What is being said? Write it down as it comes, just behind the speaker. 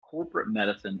corporate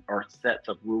medicine are sets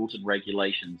of rules and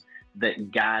regulations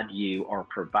that guide you or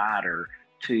provider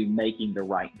to making the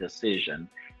right decision.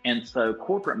 And so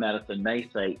corporate medicine may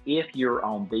say, if you're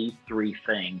on these three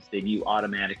things, then you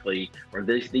automatically, or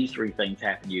these three things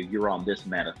happen to you, you're on this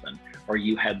medicine, or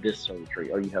you have this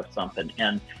surgery, or you have something.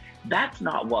 And that's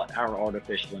not what our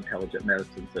artificial intelligent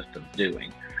medicine system's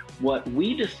doing. What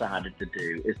we decided to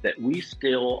do is that we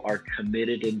still are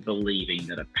committed in believing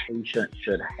that a patient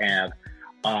should have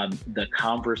the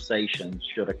conversations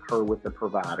should occur with the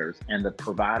providers, and the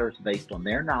providers, based on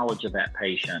their knowledge of that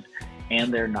patient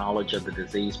and their knowledge of the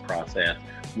disease process,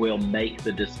 will make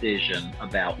the decision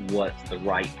about what's the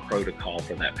right protocol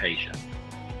for that patient.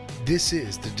 This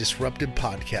is the Disrupted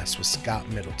Podcast with Scott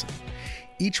Middleton.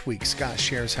 Each week, Scott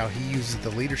shares how he uses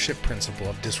the leadership principle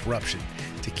of disruption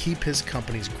to keep his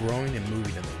companies growing and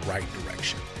moving in the right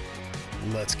direction.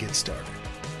 Let's get started.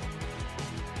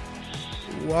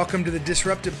 Welcome to the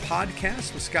Disrupted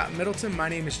Podcast with Scott Middleton. My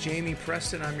name is Jamie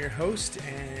Preston. I'm your host.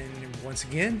 And once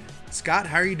again, Scott,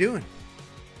 how are you doing?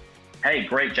 Hey,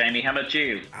 great, Jamie. How about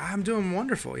you? I'm doing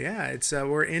wonderful. Yeah, it's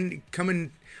we're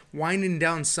winding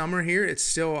down summer here. It's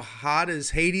still hot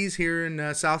as Hades here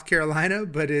in South Carolina,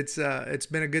 but it's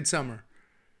been a good summer.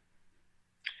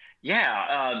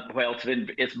 Yeah, well,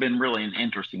 it's been really an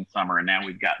interesting summer, and now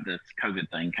we've got this COVID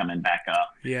thing coming back up.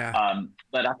 Yeah.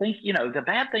 But I think the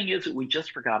bad thing is that we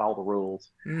just forgot all the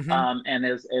rules. Mm-hmm. And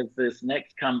as this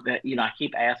next I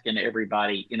keep asking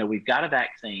everybody. We've got a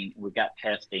vaccine, we've got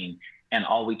testing, and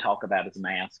all we talk about is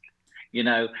mask.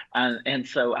 And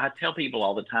so I tell people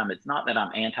all the time, it's not that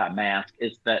I'm anti-mask,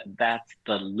 it's that that's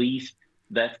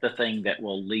the thing that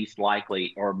will least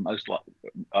likely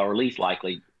least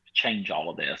likely change all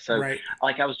of this. So right.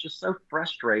 Like I was just so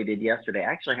frustrated yesterday.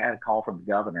 I actually had a call from the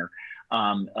governor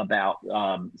about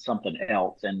something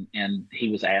else, and he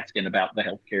was asking about the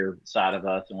healthcare side of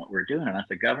us and what we're doing. And I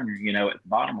said, Governor, at the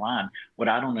bottom line, what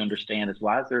I don't understand is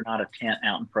why is there not a tent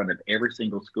out in front of every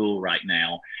single school right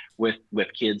now with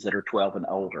kids that are 12 and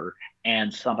older,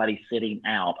 and somebody sitting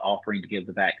out offering to give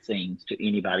the vaccines to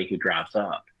anybody who drives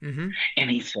up? Mm-hmm.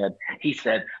 And he said,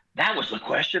 that was the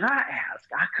question I asked.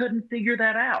 I couldn't figure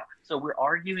that out. So we're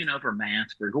arguing over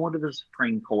masks. We're going to the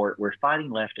Supreme Court. We're fighting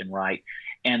left and right.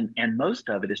 And most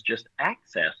of it is just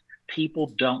access.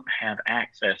 People don't have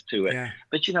access to it. Yeah.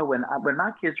 But, when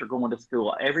my kids are going to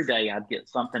school, every day I'd get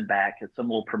something back, some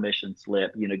little permission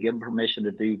slip, give them permission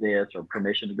to do this or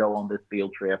permission to go on this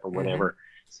field trip or whatever. Mm-hmm.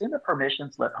 Send a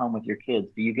permission slip home with your kids.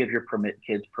 Do you give your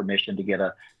kids permission to get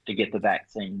the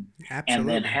vaccine? Absolutely. And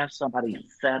then have somebody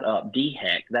set up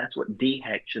DHEC. That's what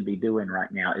DHEC should be doing right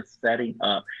now, is setting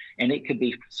up. And it could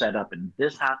be set up in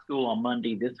this high school on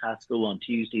Monday, this high school on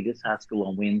Tuesday, this high school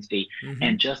on Wednesday, mm-hmm.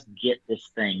 and just get this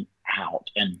thing out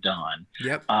and done.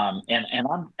 Yep. And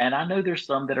I know there's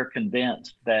some that are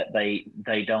convinced that they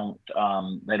don't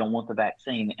want the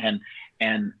vaccine, and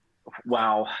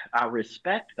while I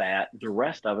respect that, the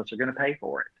rest of us are going to pay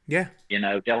for it. Yeah.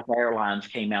 Delta Airlines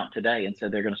came out today and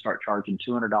said they're going to start charging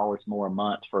 $200 more a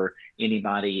month for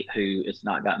anybody who has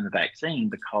not gotten the vaccine,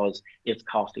 because it's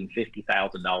costing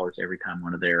 $50,000 every time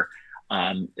one of the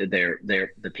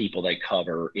people they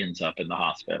cover ends up in the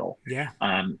hospital. Yeah.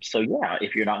 So yeah,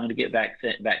 if you're not going to get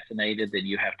vaccinated, then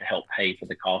you have to help pay for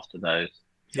the cost of those.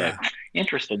 So, yeah.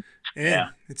 Interesting. Yeah.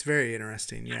 It's very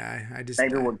interesting. Yeah. I just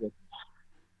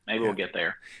Maybe we'll get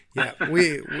there. Yeah,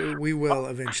 we will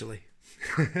eventually.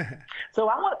 So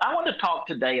I want to talk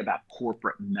today about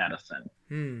corporate medicine,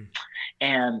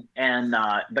 and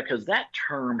because that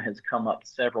term has come up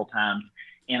several times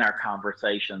in our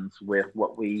conversations with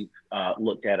what we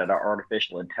looked at our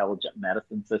artificial intelligent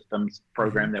medicine systems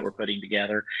program mm-hmm. that we're putting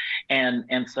together,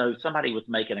 and so somebody was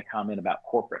making a comment about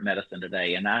corporate medicine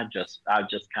today, and I just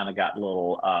kind of got a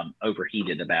little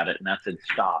overheated about it, and I said,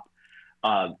 stop.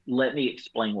 Let me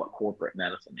explain what corporate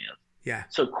medicine is. Yeah.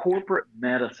 So corporate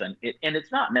medicine, and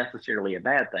it's not necessarily a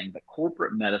bad thing, but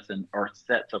corporate medicine are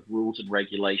sets of rules and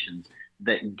regulations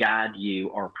that guide you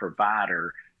or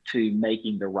provider to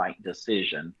making the right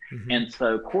decision. Mm-hmm. And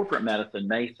so corporate medicine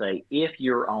may say, if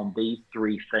you're on these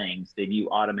three things, then you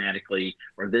automatically,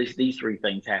 or these three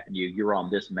things happen to you, you're on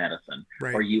this medicine,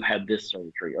 right. Or you have this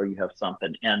surgery, or you have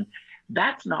something. And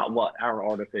that's not what our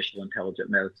artificial intelligent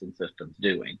medicine system's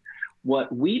doing.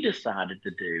 What we decided to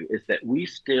do is that we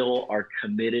still are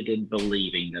committed in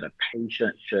believing that a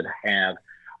patient should have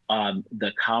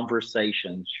the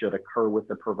conversations should occur with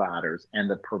the providers, and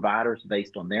the providers,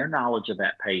 based on their knowledge of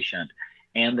that patient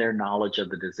and their knowledge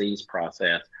of the disease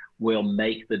process, will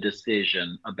make the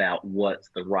decision about what's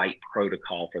the right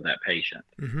protocol for that patient.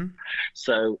 Mm-hmm.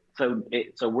 So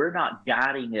we're not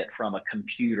guiding it from a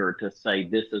computer to say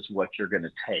this is what you're going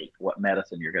to take, what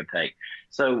medicine you're going to take.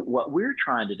 So what we're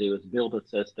trying to do is build a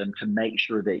system to make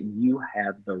sure that you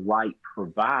have the right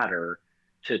provider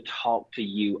to talk to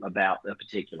you about a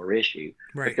particular issue,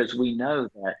 Right. because we know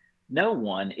that no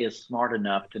one is smart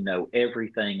enough to know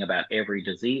everything about every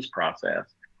disease process.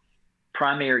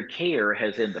 Primary care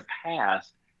has in the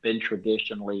past been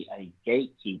traditionally a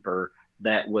gatekeeper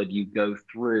that would you go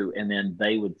through and then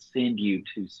they would send you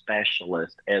to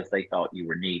specialists as they thought you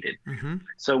were needed. Mm-hmm.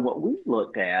 So what we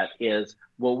looked at is,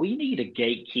 well, we need a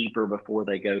gatekeeper before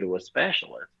they go to a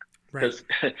specialist. Because,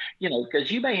 Right. because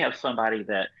you may have somebody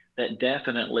that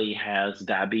definitely has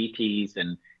diabetes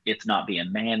and it's not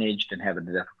being managed and having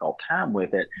a difficult time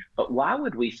with it. But why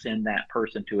would we send that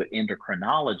person to an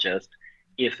endocrinologist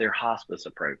if they're hospice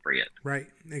appropriate? Right.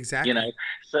 Exactly.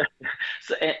 So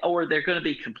or they're going to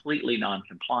be completely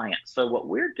non-compliant. So what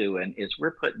we're doing is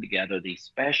we're putting together these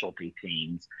specialty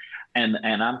teams, and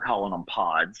I'm calling them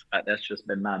pods. That's just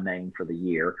been my name for the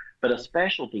year. But a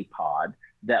specialty pod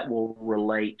that will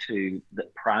relate to the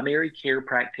primary care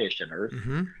practitioners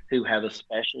Mm-hmm. who have a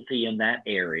specialty in that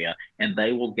area, and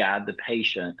they will guide the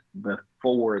patient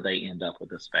before they end up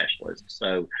with a specialist.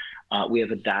 So we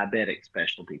have a diabetic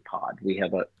specialty pod. We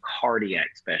have a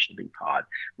cardiac specialty pod.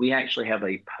 We actually have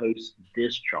a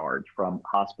post-discharge from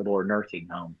hospital or nursing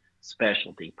home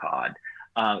specialty pod.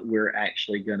 We're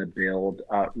actually going to build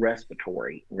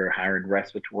respiratory. We're hiring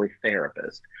respiratory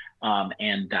therapists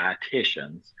and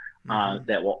dietitians. Mm-hmm.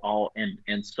 That will all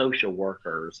and social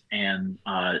workers and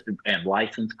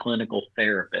licensed clinical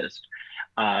therapists,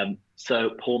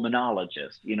 so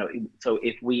pulmonologists. So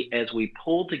as we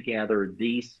pull together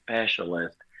these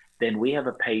specialists, then we have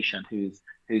a patient who's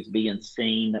being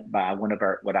seen by one of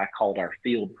our what I called our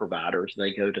field providers.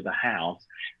 They go to the house.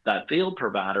 The field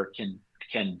provider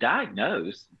can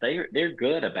diagnose. They're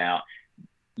good about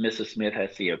Mrs. Smith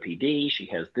has COPD. She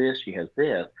has this. She has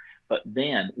this. But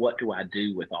then what do I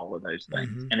do with all of those things?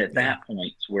 Mm-hmm. And at that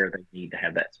point, it's where they need to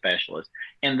have that specialist.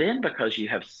 And then because you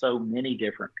have so many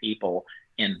different people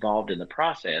involved in the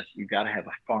process, you've got to have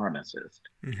a pharmacist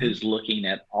Mm-hmm. who's looking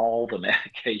at all the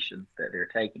medications that they're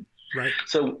taking. Right.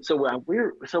 So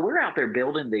we're out there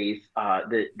building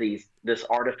this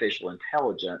artificial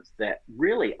intelligence that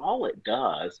really all it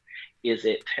does is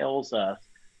it tells us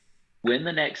when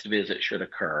the next visit should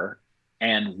occur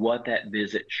and what that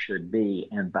visit should be,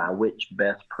 and by which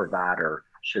best provider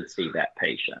should see that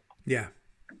patient. Yeah,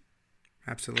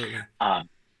 absolutely.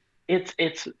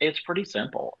 It's pretty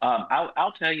simple.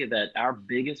 I'll tell you that our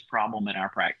biggest problem in our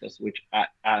practice, which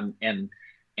I'm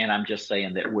just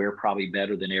saying that we're probably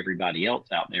better than everybody else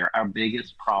out there. Our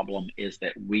biggest problem is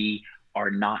that we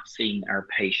are not seeing our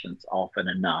patients often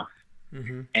enough,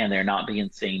 Mm-hmm. and they're not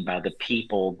being seen by the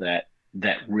people that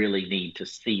really need to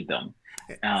see them.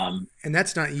 And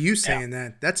that's not you saying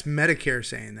that. That's Medicare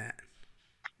saying that.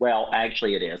 Well,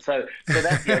 actually, it is. So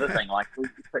that's the other thing. Like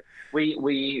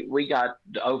we got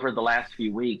over the last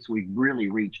few weeks, we really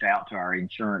reached out to our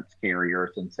insurance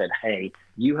carriers and said, "Hey,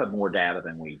 you have more data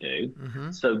than we do.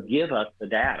 Mm-hmm. So give us the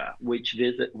data. Which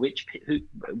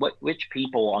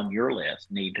people on your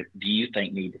list do you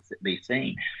think need to be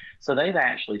seen?" So they've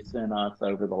actually sent us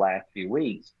over the last few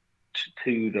weeks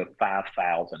 2,000 to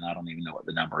 5,000. I don't even know what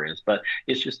the number is, but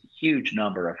it's just a huge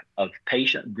number of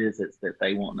patient visits that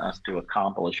they want us to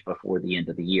accomplish before the end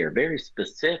of the year, very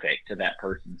specific to that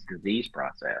person's disease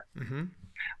process.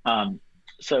 Mm-hmm.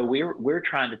 So we're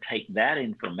trying to take that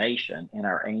information in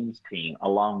our AIMS team,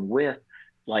 along with,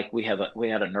 like we had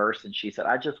a nurse, and she said,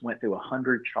 I just went through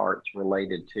 100 charts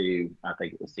related to, I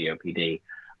think it was COPD,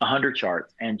 100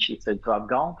 charts. And she said, so I've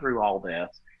gone through all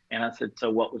this. And I said, so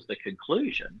what was the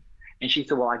conclusion? And she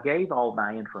said, well, I gave all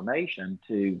my information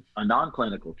to a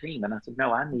non-clinical team. And I said,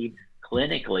 no, I need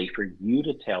clinically for you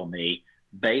to tell me,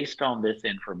 based on this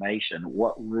information,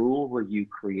 what rule will you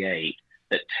create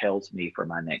that tells me for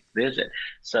my next visit?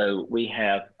 So we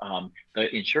have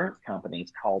the insurance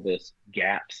companies call this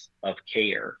gaps of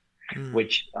care,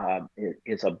 which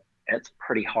it's a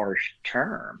pretty harsh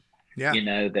term. Yeah.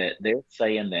 That they're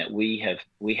saying that we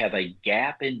have a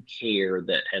gap in care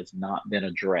that has not been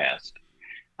addressed.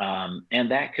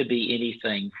 And that could be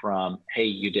anything from, hey,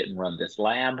 you didn't run this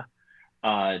lab,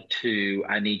 to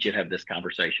I need you to have this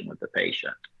conversation with the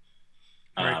patient.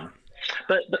 Right.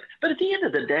 But at the end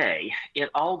of the day, it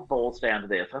all boils down to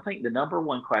this. I think the number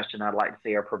one question I'd like to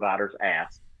see our providers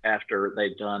ask after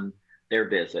they've done their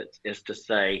visits is to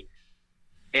say,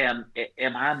 am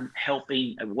I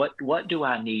helping? What do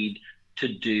I need to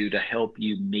do to help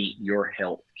you meet your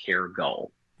health care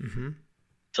goal? Mm-hmm.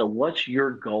 So what's your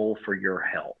goal for your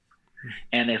health?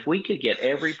 And if we could get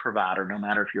every provider, no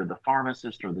matter if you're the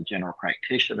pharmacist or the general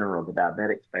practitioner or the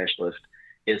diabetic specialist,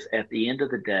 is at the end of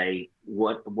the day,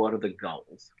 what are the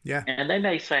goals? Yeah. And they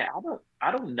may say,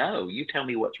 I don't know. You tell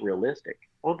me what's realistic.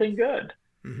 Well, then good.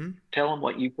 Mm-hmm. Tell them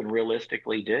what you can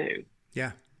realistically do.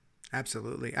 Yeah,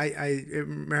 absolutely. It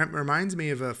reminds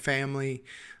me of a family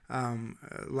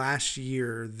last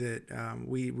year that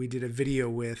we did a video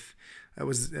with. It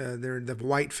was they're the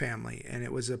White family, and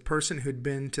it was a person who'd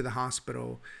been to the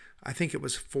hospital, I think it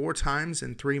was 4 times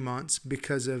in 3 months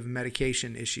because of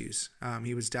medication issues.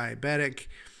 He was diabetic.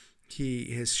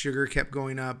 His sugar kept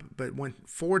going up, but went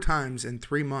 4 times in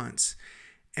 3 months.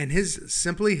 And his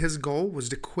goal was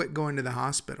to quit going to the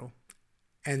hospital.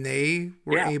 And they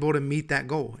were able to meet that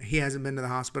goal. He hasn't been to the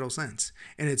hospital since,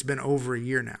 and it's been over a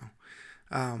year now.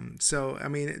 So, I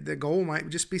mean, the goal might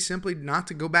just be simply not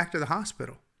to go back to the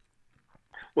hospital.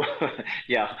 Well,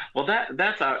 yeah. Well,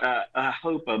 that's I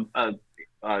hope a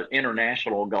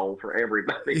international goal for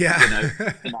everybody. Yeah.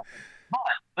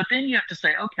 But then you have to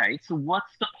say, okay, so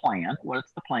what's the plan?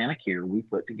 What's the plan of care we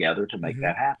put together to make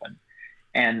that happen?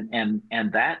 And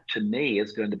that to me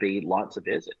is going to be lots of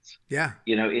visits. Yeah.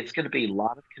 It's going to be a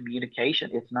lot of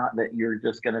communication. It's not that you're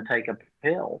just going to take a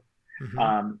pill,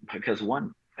 because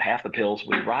half the pills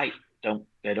we write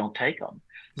they don't take them.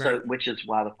 Right. So, which is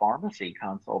why the pharmacy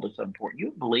consult is so important. You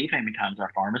wouldn't believe how many times our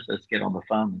pharmacists get on the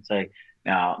phone and say,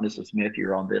 "Now, Mrs. Smith,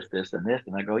 you're on this, this, and this,"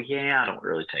 and I go, "Yeah, I don't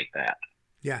really take that."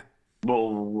 Yeah.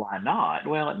 Well, why not?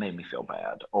 Well, it made me feel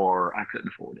bad, or I couldn't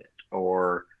afford it,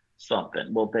 or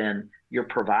something. Well, then your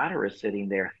provider is sitting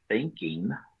there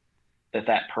thinking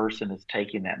that person is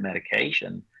taking that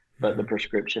medication, but the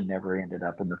prescription never ended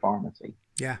up in the pharmacy.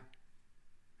 Yeah.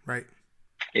 Right.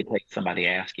 It takes somebody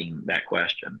asking that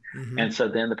question. And so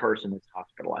then the person is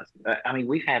hospitalized. I mean,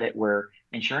 we've had it where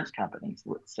insurance companies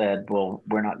said, well,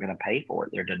 we're not going to pay for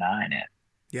it. They're denying it.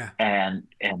 Yeah. And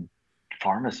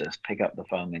pharmacists pick up the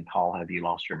phone and call, have you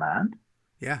lost your mind?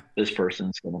 Yeah. This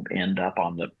person's going to end up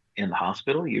in the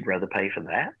hospital. You'd rather pay for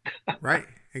that? Right.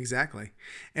 Exactly.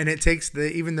 And it takes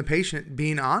even the patient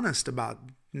being honest about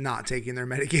not taking their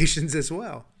medications as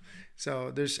well.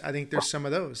 So I think there's some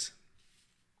of those.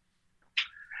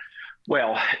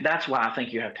 Well, that's why I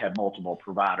think you have to have multiple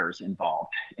providers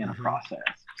involved in a process.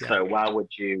 Yeah. So why would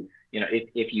you,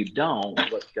 if you don't,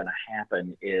 what's going to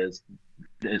happen is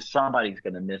somebody's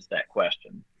going to miss that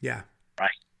question. Yeah.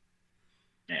 Right.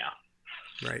 Yeah.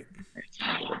 Right. It's the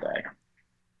end of the day.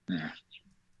 Yeah.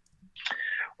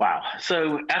 Wow.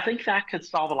 So I think that could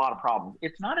solve a lot of problems.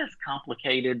 It's not as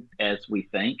complicated as we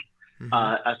think.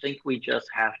 I think we just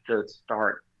have to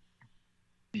start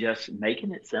just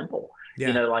making it simple.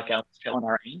 Yeah. Like I was telling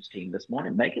our AIMS team this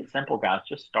morning, make it simple, guys.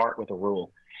 Just start with a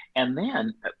rule. And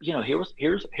then, here was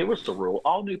the rule.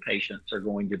 All new patients are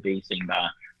going to be seen by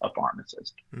a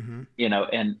pharmacist, and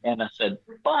I said,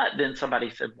 but then somebody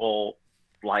said, well,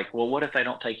 what if they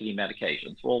don't take any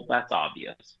medications? Well, that's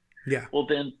obvious. Yeah. Well,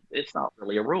 then it's not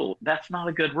really a rule. That's not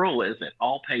a good rule, is it?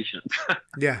 All patients.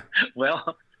 Yeah.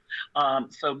 Well,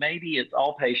 so maybe it's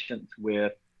all patients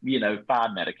with 5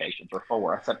 medications or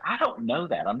 4. I said, I don't know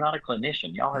that. I'm not a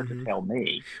clinician. Y'all have to tell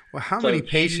me. Well, how many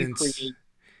patients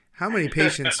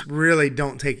really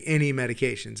don't take any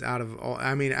medications out of all?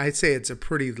 I mean, I'd say it's a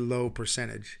pretty low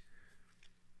percentage.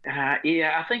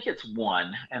 Yeah, I think it's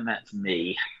 1, and that's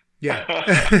me. Yeah.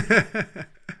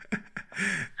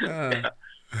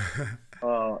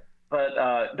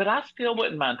 But I still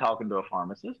wouldn't mind talking to a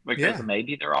pharmacist because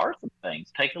maybe there are some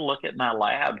things. Take a look at my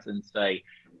labs and say,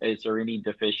 is there any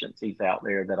deficiencies out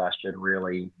there that I should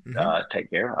really take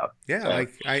care of? Yeah, so,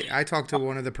 I talked to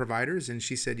one of the providers, and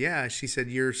she said,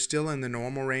 you're still in the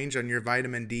normal range on your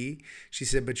vitamin D. She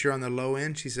said, but you're on the low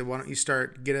end. She said, why don't you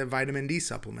get a vitamin D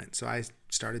supplement? So I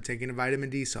started taking a vitamin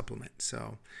D supplement.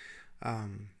 So,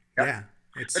 yeah.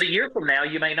 But a year from now,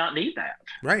 you may not need that.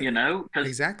 Right.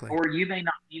 Exactly. Or you may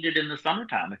not need it in the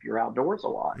summertime if you're outdoors a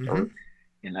lot. Or,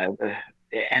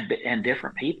 and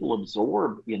different people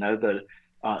absorb,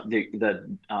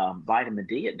 the vitamin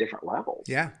D at different levels.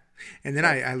 Yeah. And then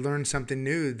I learned something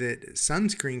new, that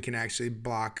sunscreen can actually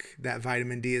block that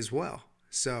vitamin D as well.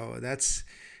 So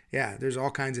there's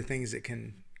all kinds of things that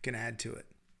can add to it.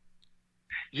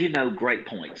 Great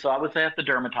point. So I was at the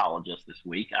dermatologist this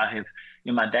week.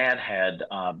 My dad had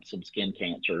some skin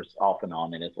cancers off and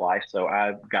on in his life. So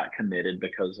I got committed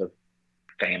because of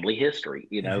family history.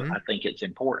 I think it's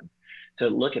important to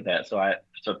look at that.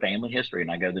 So family history,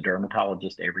 and I go to the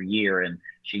dermatologist every year, and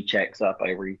she checks up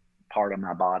every part of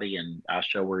my body, and I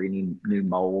show her any new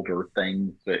mold or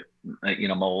things that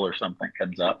mole or something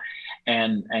comes up.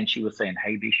 And she was saying,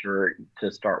 hey, be sure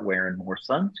to start wearing more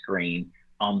sunscreen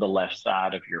on the left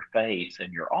side of your face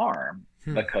and your arm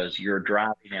because you're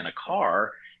driving in a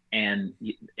car and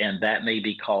that may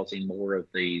be causing more of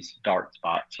these dark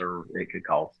spots, or it could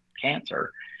cause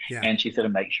cancer. Yeah. And she said to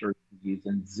make sure you're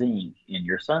using zinc in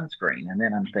your sunscreen. And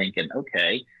then I'm thinking,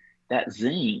 okay, that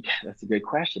zinc, that's a good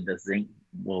question.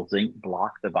 Will zinc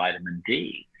block the vitamin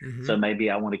D? Mm-hmm. So maybe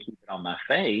I want to keep it on my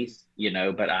face,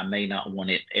 but I may not want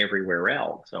it everywhere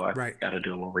else. So I've got to do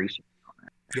a little research on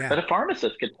that. Yeah. But a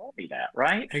pharmacist could tell me that,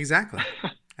 right? Exactly.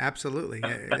 Absolutely.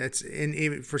 And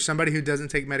even for somebody who doesn't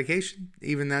take medication,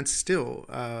 even that's still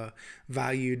a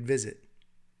valued visit.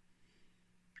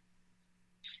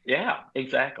 Yeah,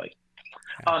 exactly.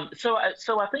 So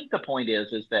I think the point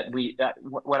is that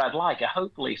what I'd like,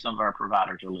 hopefully some of our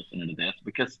providers are listening to this,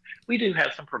 because we do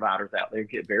have some providers out there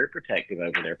get very protective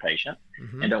over their patients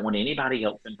and don't want anybody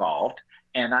else involved.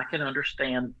 And I can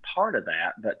understand part of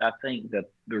that, but I think that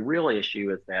the real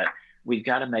issue is that we've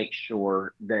got to make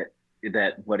sure that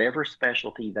whatever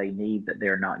specialty they need that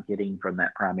they're not getting from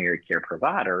that primary care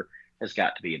provider has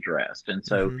got to be addressed. And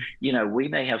so, we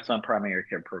may have some primary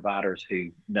care providers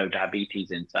who know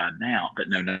diabetes inside and out, but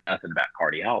know nothing about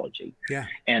cardiology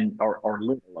and or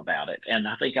little about it. And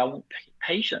I think I want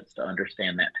patients to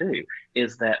understand that too,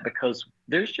 is that because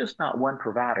there's just not one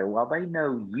provider. While they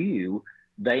know you,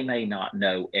 they may not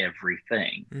know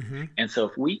everything. And so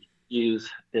if we use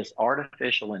this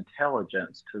artificial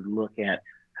intelligence to look at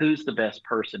who's the best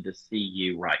person to see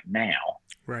you right now,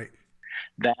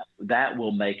 that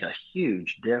will make a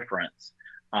huge difference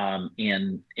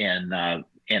in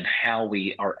how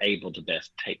we are able to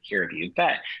best take care of you. In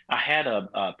fact, I had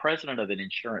a president of an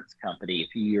insurance company a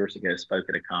few years ago spoke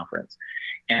at a conference,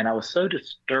 and I was so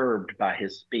disturbed by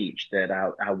his speech that I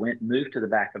moved to the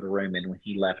back of the room, and when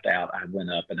he left out, I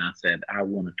went up and I said, I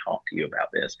want to talk to you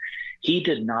about this. He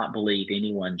did not believe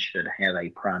anyone should have a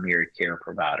primary care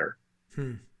provider.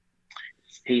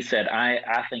 He said,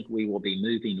 I think we will be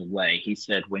moving away. He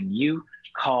said, when you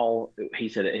call, he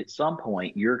said, at some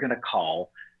point you're going to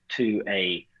call to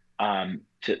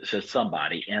to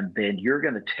somebody, and then you're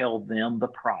going to tell them the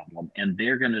problem, and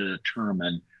they're going to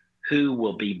determine who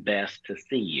will be best to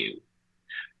see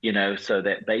you, so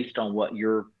that based on what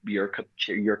your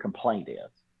complaint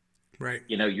is,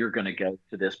 you're going to go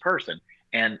to this person.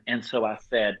 And so I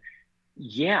said,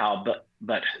 yeah,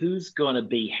 but who's going to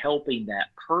be helping that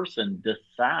person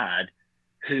decide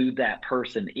who that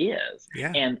person is?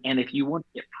 Yeah. And if you want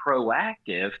to get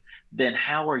proactive, then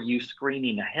how are you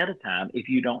screening ahead of time if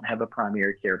you don't have a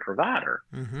primary care provider?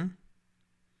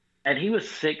 And he was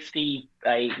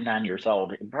 9 years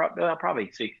old,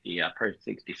 probably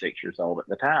 66 years old at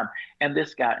the time. And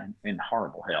this guy in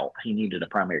horrible health, he needed a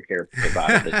primary care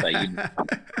provider to say,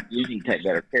 you need to take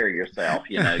better care of yourself.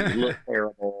 You look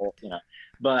terrible,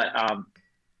 But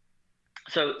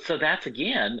so that's,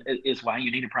 again, is why you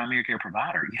need a primary care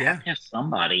provider. You have to have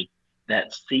somebody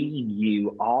that's seeing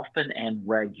you often and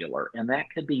regular. And that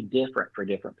could be different for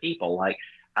different people. Like,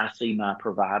 I see my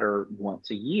provider once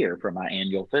a year for my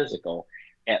annual physical.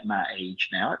 At my age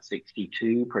now, at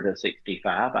 62 to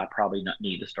 65, I probably not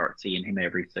need to start seeing him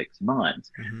every 6 months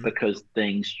because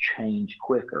things change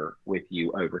quicker with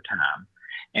you over time.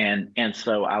 And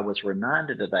so I was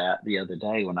reminded of that the other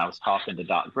day when I was talking to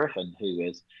Doc Griffin, who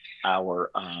is our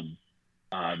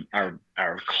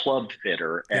club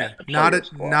fitter at the Players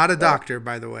Club. Not a doctor,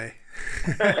 by the way.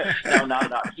 No, not a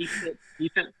doctor. He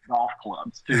fits golf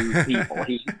clubs to people.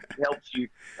 He helps you.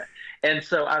 And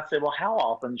so I said, well, how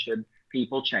often should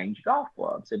people change golf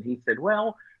clubs? And he said,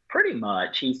 well, pretty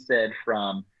much. He said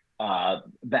from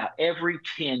about every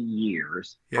 10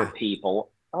 years for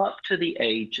people up to the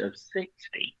age of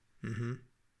 60.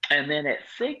 And then at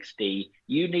 60,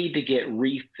 you need to get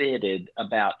refitted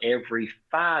about every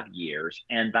 5 years.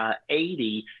 And by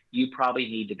 80, you probably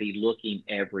need to be looking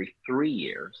every 3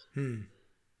 years.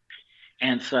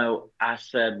 And so I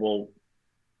said, well,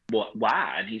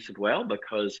 why? And he said, well,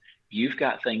 because you've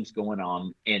got things going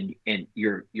on and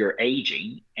you're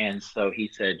aging. And so he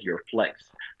said,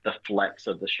 the flex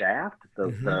of the shaft,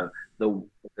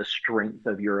 the strength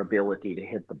of your ability to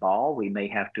hit the ball. We may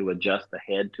have to adjust the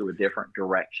head to a different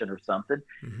direction or something.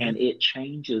 And it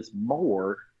changes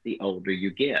more the older you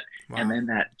get. Wow. And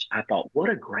then I thought, what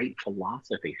a great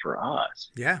philosophy for us.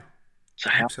 Yeah.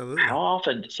 So absolutely. How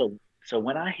often, so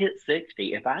when I hit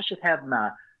 60, if I should have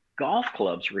my golf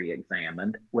clubs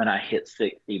re-examined when I hit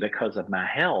 60 because of my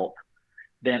health,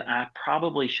 then I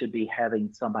probably should be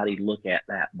having somebody look at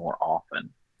that more often.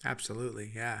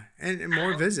 Absolutely. Yeah. And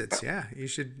more visits. Yeah. You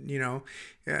should, yeah,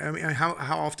 I mean, how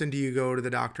often do you go to the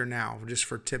doctor now just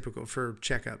for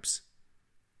checkups?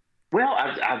 Well,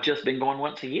 I've just been going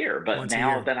once a year, but Once a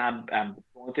now year. that I'm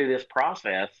going through this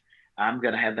process, I'm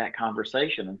going to have that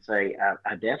conversation and say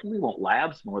I definitely want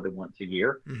labs more than once a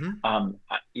year. Hmm.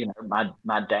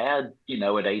 My dad,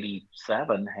 at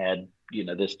 87 had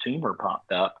this tumor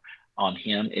popped up on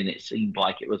him, and it seemed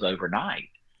like it was overnight.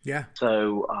 Yeah.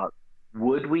 So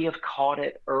would we have caught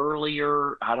it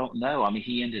earlier? I don't know. I mean,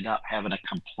 he ended up having a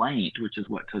complaint, which is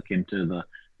what took him to the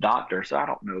doctor. So I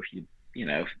don't know if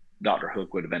if Dr.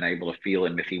 Hook would have been able to feel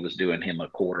him if he was doing him a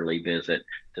quarterly visit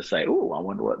to say, "Oh, I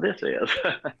wonder what this is,"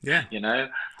 Yeah. you know.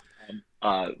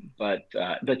 Uh, but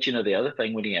the other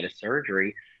thing, when he had his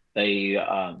surgery,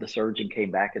 the surgeon came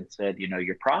back and said,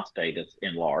 your prostate is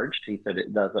enlarged. He said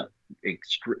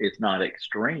it's not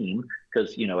extreme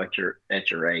because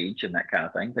at your age and that kind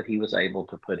of thing. But he was able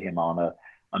to put him on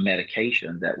a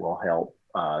medication that will help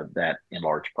that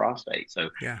enlarged prostate. So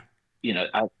Yeah.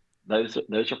 those are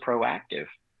proactive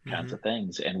kinds Hmm. of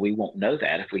things, and we won't know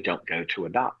that if we don't go to a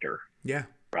doctor, Yeah.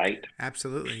 right?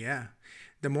 Absolutely. Yeah.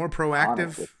 The more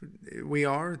Honestly, proactive we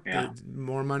are, yeah. the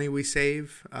more money we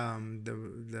save,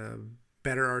 the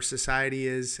better our society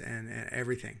is, and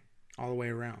everything all the way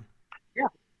around. Yeah.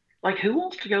 Like, who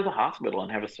wants to go to the hospital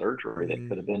and have a surgery that Mm,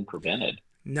 could have been prevented?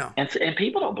 no. And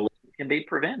people don't believe it can be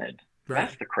prevented. Right.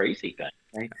 That's the crazy thing.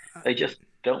 They, Uh, they just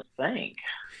don't think.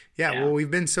 yeah. Yeah. Well, we've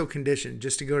been so conditioned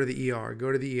just to go to the ER,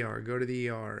 go to the ER, go to the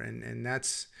ER, and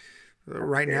that's That's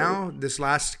right scary. now. This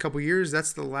last couple years,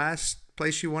 that's the last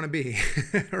place you want to be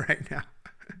right now.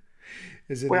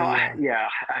 Is in the Well, ER. yeah.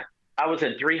 I was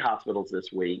in 3 hospitals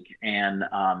this week, and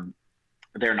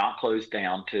they're not closed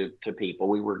down to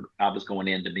people. I was going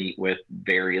in to meet with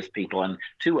various people, and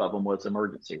 2 of them was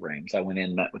emergency rooms. I went in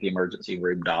and met with the emergency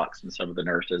room docs and some of the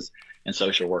nurses and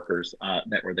social workers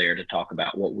that were there to talk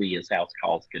about what we as house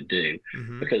calls could do,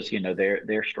 Hmm. because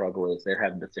their struggle is they're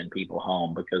having to send people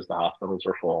home because the hospitals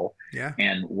are full, Yeah.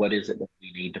 and what is it that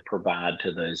we need to provide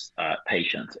to those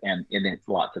patients, and it's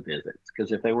lots of visits,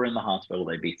 because if they were in the hospital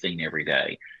they'd be seen every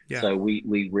day. Yeah. So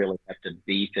we really have to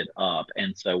beef it up.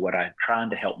 And so what I'm trying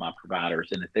to help my providers,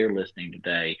 and if they're listening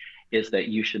today, is that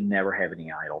you should never have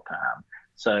any idle time.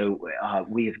 So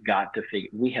we have got to figure.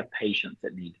 We have patients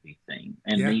that need to be seen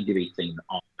and Yeah. need to be seen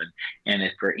often. And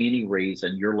if for any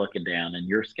reason you're looking down and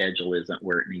your schedule isn't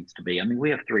where it needs to be, I mean,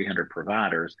 we have 300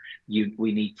 providers.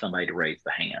 We need somebody to raise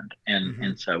the hand, and Hmm.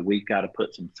 and so we've got to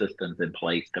put some systems in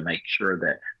place to make sure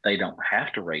that they don't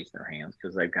have to raise their hands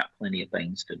because they've got plenty of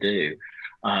things to do.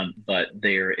 But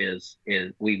there is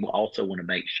we also want to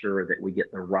make sure that we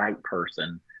get the right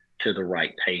person to the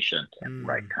right patient at the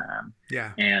right Mm. time,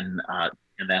 Yeah. and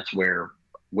that's where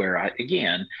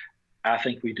I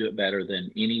think we do it better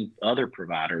than any other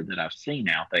provider that I've seen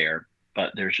out there.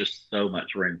 But there's just so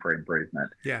much room for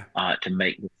improvement Yeah. to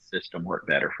make the system work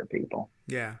better for people.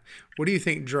 Yeah. What do you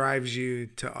think drives you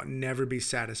to never be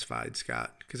satisfied,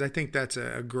 Scott? Because I think that's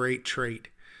a great trait,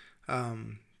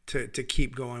 to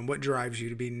keep going. What drives you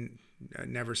to be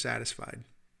never satisfied?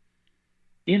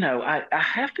 I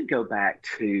have to go back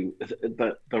to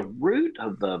the root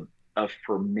of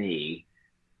for me.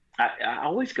 I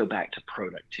always go back to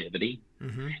productivity,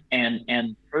 Hmm.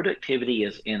 and productivity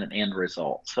is in an end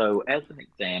result. So as an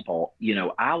example,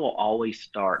 I will always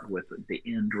start with the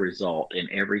end result in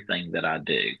everything that I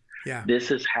do. Yeah. This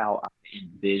is how I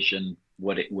envision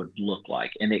what it would look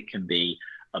like, and it can be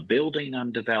a building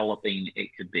I'm developing,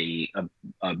 it could be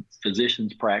a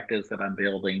physician's practice that I'm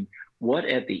building. What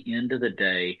at the end of the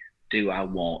day do I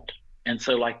want? And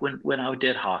so, like when I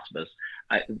did hospice,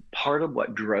 part of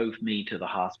what drove me to the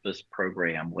hospice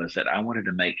program was that I wanted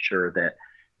to make sure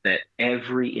that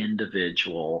every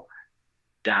individual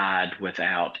died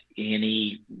without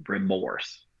any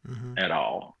remorse Hmm. at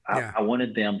all. Yeah. I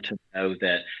wanted them to know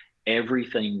that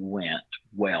everything went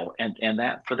well, and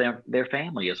that for their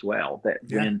family as well. That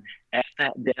Yeah. when as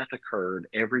that death occurred,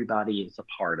 everybody is a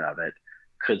part of it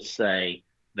could say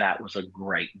that was a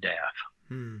great death.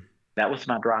 Mm. That was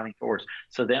my driving force.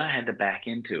 So then I had to back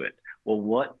into it. Well,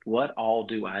 what all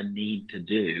do I need to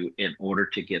do in order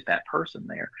to get that person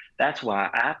there? That's why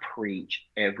I preach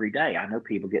every day. I know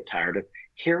people get tired of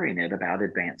hearing it about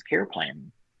advanced care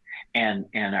planning, and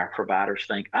our providers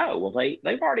think, oh, well,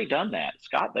 they've already done that,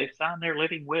 Scott. They've signed their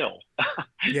living will.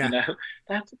 you Yeah. know,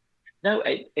 that's no.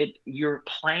 You're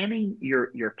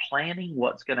planning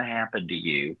what's going to happen to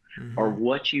you or Hmm.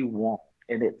 what you want,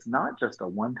 and it's not just a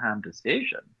one-time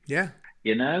decision. Yeah.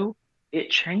 You know, it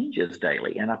changes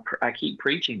daily, and I keep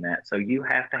preaching that. So you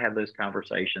have to have those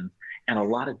conversations and a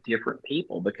lot of different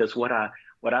people, because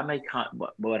what I may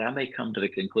come to the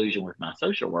conclusion with my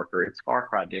social worker, it's far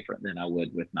cry different than I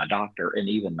would with my doctor and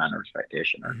even my nurse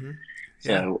practitioner. Mm-hmm.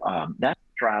 So that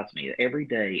drives me every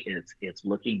day. It's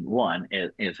looking, one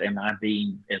is am I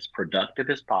being as productive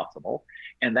as possible,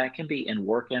 and that can be in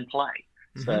work and play.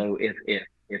 Mm-hmm. So if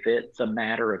it's a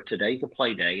matter of today's a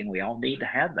play day and we all need to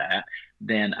have that,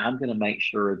 then I'm going to make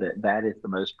sure that is the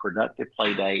most productive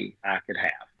play day I could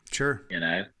have. Sure.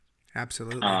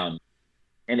 Absolutely.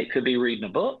 And it could be reading a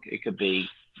book. It could be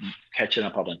catching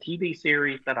up on a TV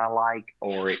series that I like,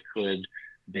 or it could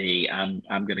be I'm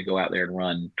going to go out there and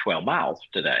run 12 miles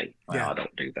today. Well, I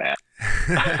don't do that.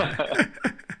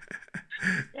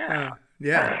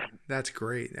 Yeah, that's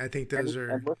great. I think those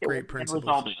are great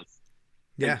principles.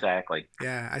 Yeah, exactly.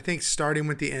 Yeah, I think starting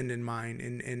with the end in mind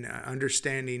and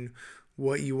understanding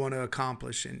what you want to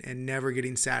accomplish and never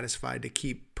getting satisfied to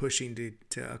keep pushing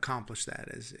to accomplish that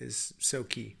is so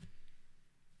key.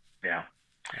 Yeah.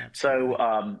 Absolutely.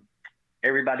 So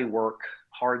everybody work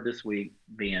hard this week,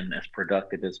 being as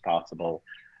productive as possible,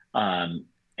 and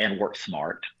work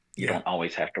smart. You don't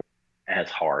always have to work as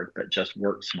hard, but just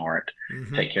work smart.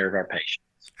 Mm-hmm. Take care of our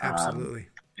patients. Absolutely.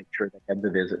 Make sure they have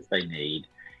the visits they need.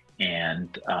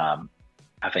 And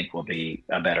I think we'll be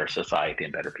a better society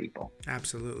and better people.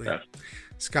 Absolutely. So,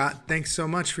 Scott, thanks so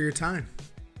much for your time.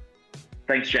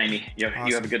 Thanks, Jamie. Awesome.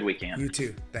 You have a good weekend. You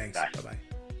too. Thanks. Bye-bye.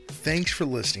 Thanks for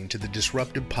listening to the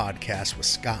Disrupted Podcast with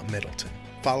Scott Middleton.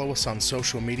 Follow us on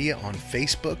social media on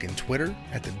Facebook and Twitter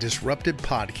at the Disrupted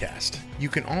Podcast. You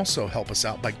can also help us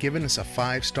out by giving us a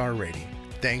 5-star rating.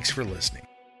 Thanks for listening.